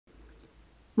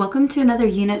Welcome to another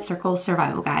unit circle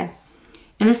survival guide.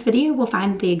 In this video, we'll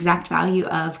find the exact value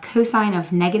of cosine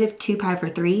of negative 2 pi over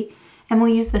 3, and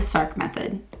we'll use the S.A.R.C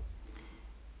method.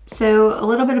 So a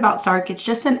little bit about S.A.R.C, it's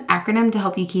just an acronym to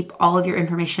help you keep all of your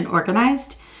information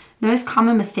organized. The most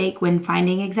common mistake when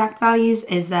finding exact values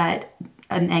is that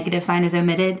a negative sign is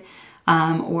omitted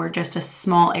or just a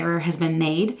small error has been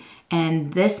made,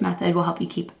 and this method will help you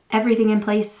keep everything in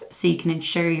place so you can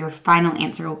ensure your final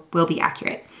answer will be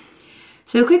accurate.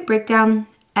 So a quick breakdown,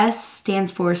 S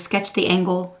stands for sketch the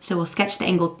angle. So we'll sketch the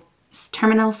angle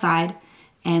terminal side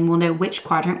and we'll know which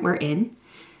quadrant we're in.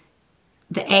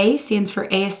 The A stands for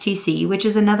A.S.T.C, which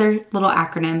is another little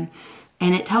acronym,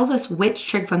 and it tells us which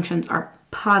trig functions are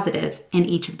positive in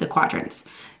each of the quadrants.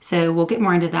 So we'll get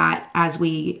more into that as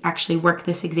we actually work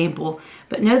this example,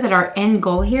 but know that our end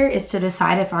goal here is to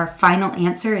decide if our final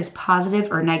answer is positive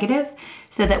or negative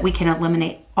so that we can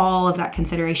eliminate all of that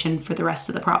consideration for the rest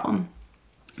of the problem.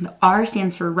 The R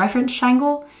stands for reference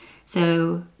triangle,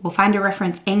 so we'll find a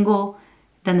reference angle,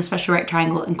 then the special right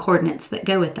triangle and coordinates that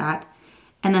go with that.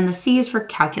 And then the C is for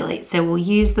calculate, so we'll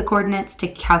use the coordinates to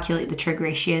calculate the trig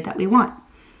ratio that we want.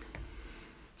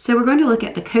 So we're going to look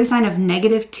at the cosine of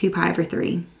negative 2 pi over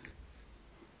 3.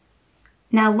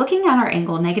 Now looking at our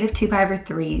angle, negative 2 pi over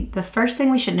 3, the first thing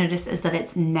we should notice is that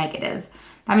it's negative.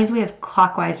 That means we have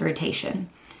clockwise rotation.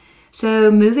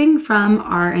 So moving from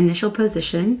our initial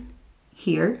position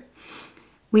here,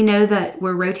 we know that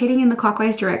we're rotating in the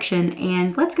clockwise direction,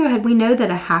 and let's go ahead, we know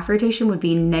that a half rotation would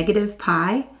be negative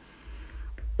pi,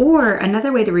 or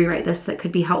another way to rewrite this that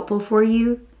could be helpful for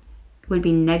you would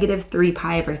be negative 3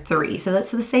 pi over 3. So that's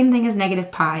the same thing as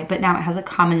negative pi, but now it has a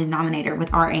common denominator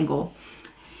with our angle.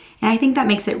 And I think that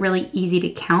makes it really easy to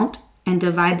count and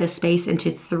divide the space into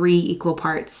 3 equal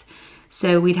parts.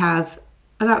 So we'd have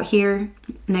about here,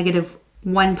 negative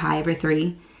 1 pi over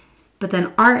 3, but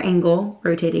then our angle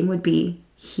rotating would be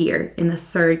here in the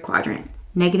third quadrant,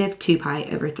 negative 2 pi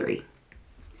over 3.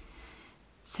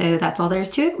 So that's all there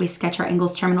is to it. We sketch our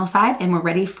angle's terminal side and we're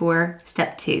ready for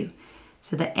step 2.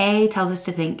 So the A tells us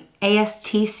to think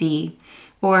A.S.T.C,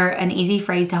 or an easy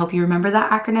phrase to help you remember that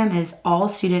acronym is all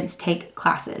students take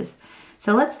classes.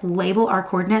 So let's label our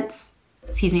quadrants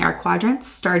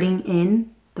starting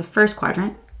in the first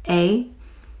quadrant, A.S.T.C.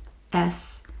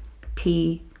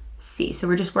 So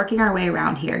we're just working our way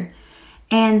around here.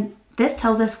 And this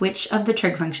tells us which of the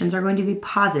trig functions are going to be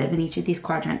positive in each of these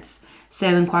quadrants.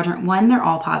 So in quadrant 1, they're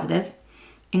all positive.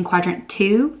 In quadrant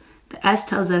 2, the S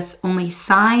tells us only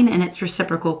sine and its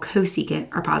reciprocal cosecant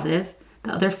are positive.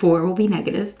 The other 4 will be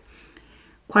negative.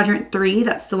 Quadrant 3,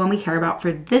 that's the one we care about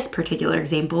for this particular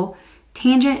example.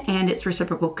 Tangent and its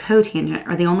reciprocal cotangent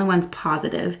are the only ones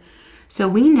positive. So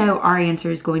we know our answer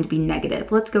is going to be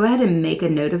negative. Let's go ahead and make a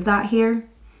note of that here.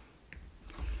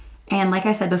 And like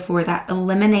I said before, that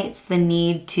eliminates the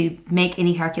need to make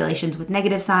any calculations with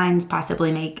negative signs,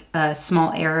 possibly make a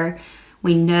small error.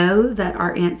 We know that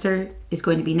our answer is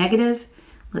going to be negative.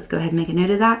 Let's go ahead and make a note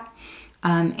of that,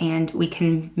 and we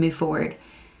can move forward.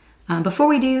 Before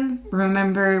we do,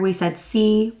 remember we said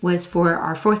C was for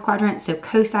our fourth quadrant, so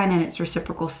cosine and its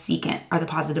reciprocal secant are the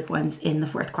positive ones in the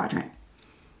fourth quadrant.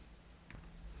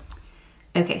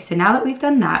 Okay, so now that we've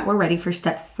done that, we're ready for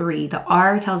step 3. The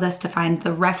R tells us to find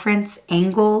the reference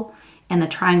angle and the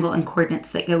triangle and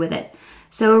coordinates that go with it.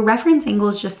 So a reference angle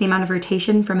is just the amount of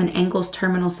rotation from an angle's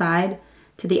terminal side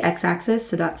to the x-axis.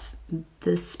 So that's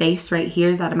the space right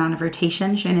here, that amount of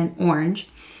rotation shown in orange.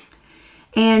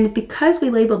 And because we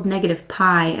labeled negative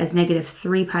pi as negative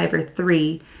 3 pi over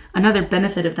 3, another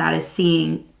benefit of that is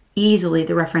seeing easily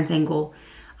the reference angle.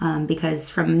 Because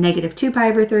from negative 2 pi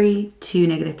over 3 to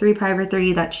negative 3 pi over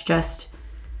 3, that's just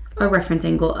a reference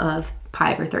angle of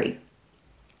pi over 3.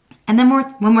 And then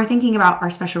when we're thinking about our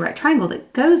special right triangle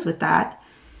that goes with that,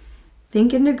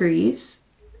 think in degrees.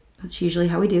 That's usually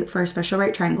how we do it for our special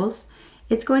right triangles.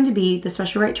 It's going to be the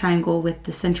special right triangle with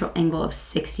the central angle of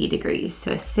 60 degrees.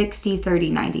 So a 60, 30,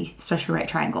 90 special right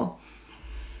triangle.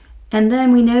 And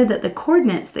then we know that the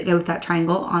coordinates that go with that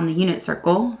triangle on the unit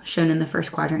circle, shown in the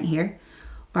first quadrant here,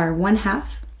 are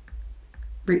 1/2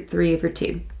 root 3 over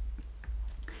 2.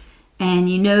 And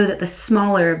you know that the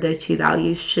smaller of those two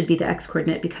values should be the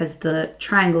x-coordinate because the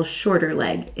triangle's shorter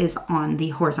leg is on the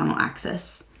horizontal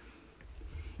axis.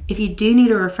 If you do need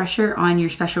a refresher on your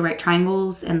special right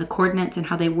triangles and the coordinates and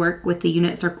how they work with the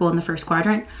unit circle in the first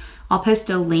quadrant, I'll post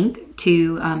a link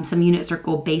to some unit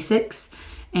circle basics,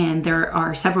 and there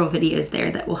are several videos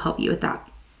there that will help you with that.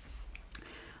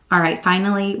 All right,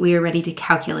 finally, we are ready to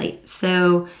calculate.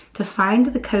 So to find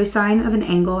the cosine of an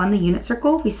angle on the unit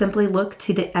circle, we simply look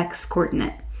to the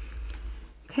x-coordinate.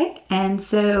 Okay, and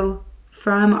so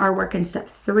From our work in step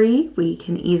 3, we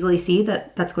can easily see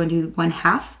that that's going to be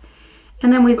 1/2.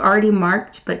 And then we've already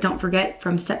marked, but don't forget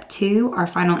from step 2, our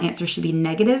final answer should be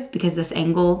negative because this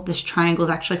angle, this triangle is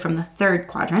actually from the 3rd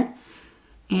quadrant.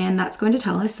 And that's going to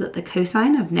tell us that the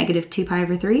cosine of negative 2 pi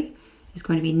over 3 is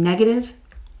going to be negative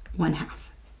 1/2.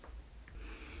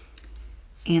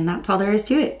 And that's all there is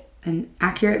to it. An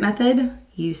accurate method,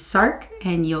 use S.A.R.C,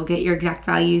 and you'll get your exact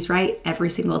values right every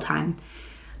single time.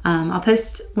 I'll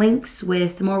post links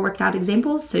with more worked out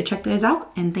examples, so check those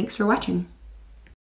out, and thanks for watching.